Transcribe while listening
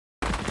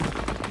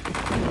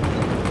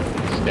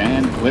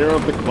Stand clear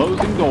of the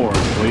closing doors,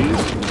 please.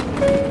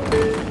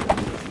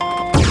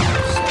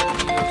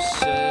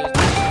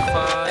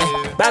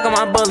 Back on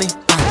my bully,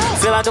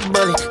 feel like a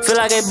bully, feel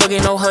like a boogie,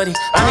 no hoodie.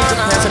 I need to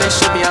plan so that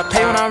shit be, I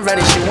pay when I'm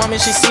ready. She want me,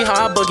 she see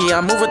how I boogie.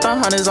 I move with the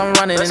hunters, I'm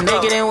running, and they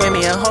get in with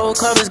me. And whole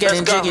club is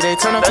getting jiggy. They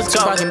turn up to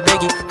Tupac and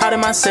Biggie. Hot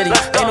in my city,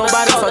 ain't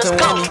nobody fucking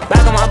with me.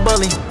 Back on my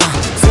bully,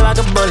 feel like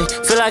a bully,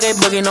 feel like a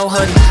boogie, no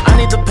hoodie. I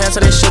need the pants so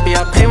they should be,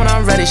 I pay when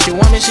I'm ready. She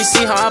want me, she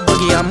see how I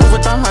boogie. I move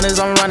with the hunters,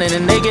 I'm running,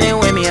 and they get in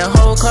with me. And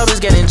whole club is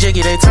getting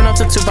jiggy. They turn up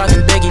to Tupac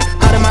and Biggie.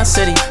 Hot in my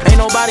city, ain't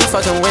nobody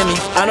fucking with me.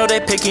 I know they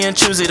picky and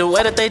choosy, the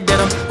way that they did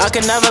them, I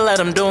can never let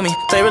them do me.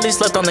 They really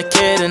slipped on the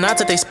kid and I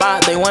took they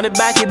spot. They want it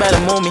back, you better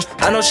move me.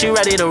 I know she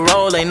ready to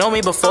roll, they know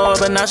me before,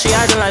 but now she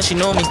acting like she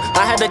knew me.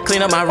 I had to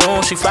clean up my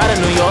room, she fly to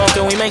New York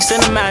and we make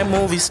cinematic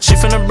movies. She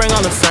finna bring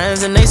all the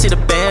friends and they see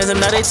the bands, and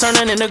now they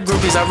turning into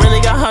groupies. I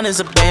really got hundreds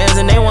of bands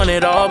and they want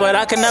it all, but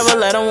I can never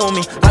let them woo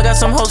me. I got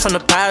some hoes from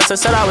the past that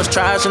said I was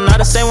trash, and now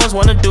the same ones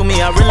wanna do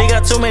me. I really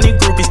got too many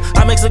groupies.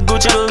 I mix the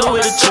Gucci, the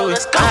Louis, the Chewy.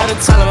 I had to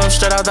tell them I'm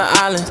straight out the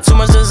island. Too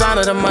much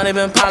designer, the money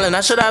been piling.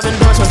 I should have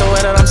endorsements the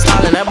way that I'm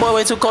styling. That boy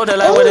way too cold, they're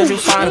like, where did you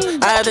find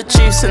him? I had the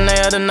Chiefs and they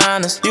had the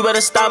Niners. You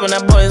better stop when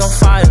that boy is on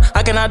fire.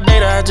 I cannot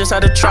date her, I just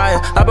had to try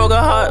her. I broke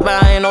her heart,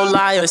 but I ain't no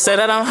liar. They say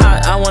that I'm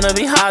hot, I wanna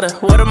be hotter.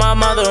 Word of my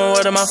mother and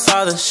word of my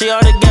father. She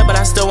hard to get, but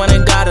I still went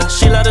and got her.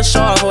 She let her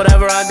show off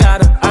whatever I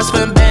got her. I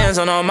spend bands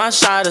on all my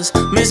shotters.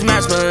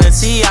 Mismatch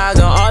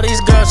Balenciaga. All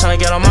these girls tryna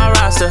get on my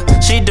roster.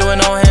 She doing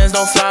no hands,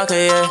 no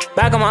flocker, yeah.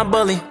 Back on my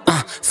bully,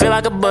 feel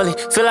like a bully,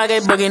 feel like a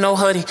boogie, no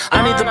hoodie.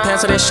 I need the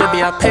pants so they should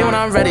be, I pay when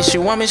I'm ready. She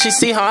want me, she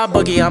see how I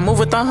boogie. I move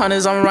with the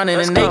hunters, I'm running,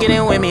 and they get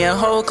in with me. And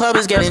whole club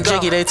is getting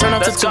jiggy. They turn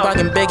up to Tupac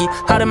and Biggie.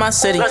 Hot in my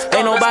city,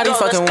 ain't nobody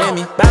fucking with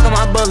me. Back on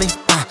my bully,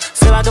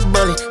 feel like a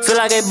bully, feel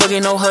like a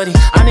boogie, no hoodie.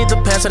 I need the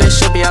pants so they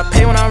should be, I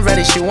pay when I'm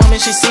ready. She want me,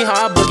 she see how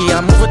I boogie.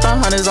 I move with the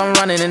hunters, I'm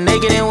running, and they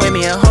get in with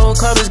me. And whole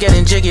club is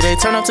getting jiggy. They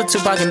turn up to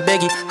Tupac and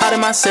Biggie. Hot in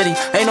my city,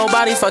 ain't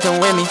nobody fucking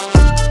with me.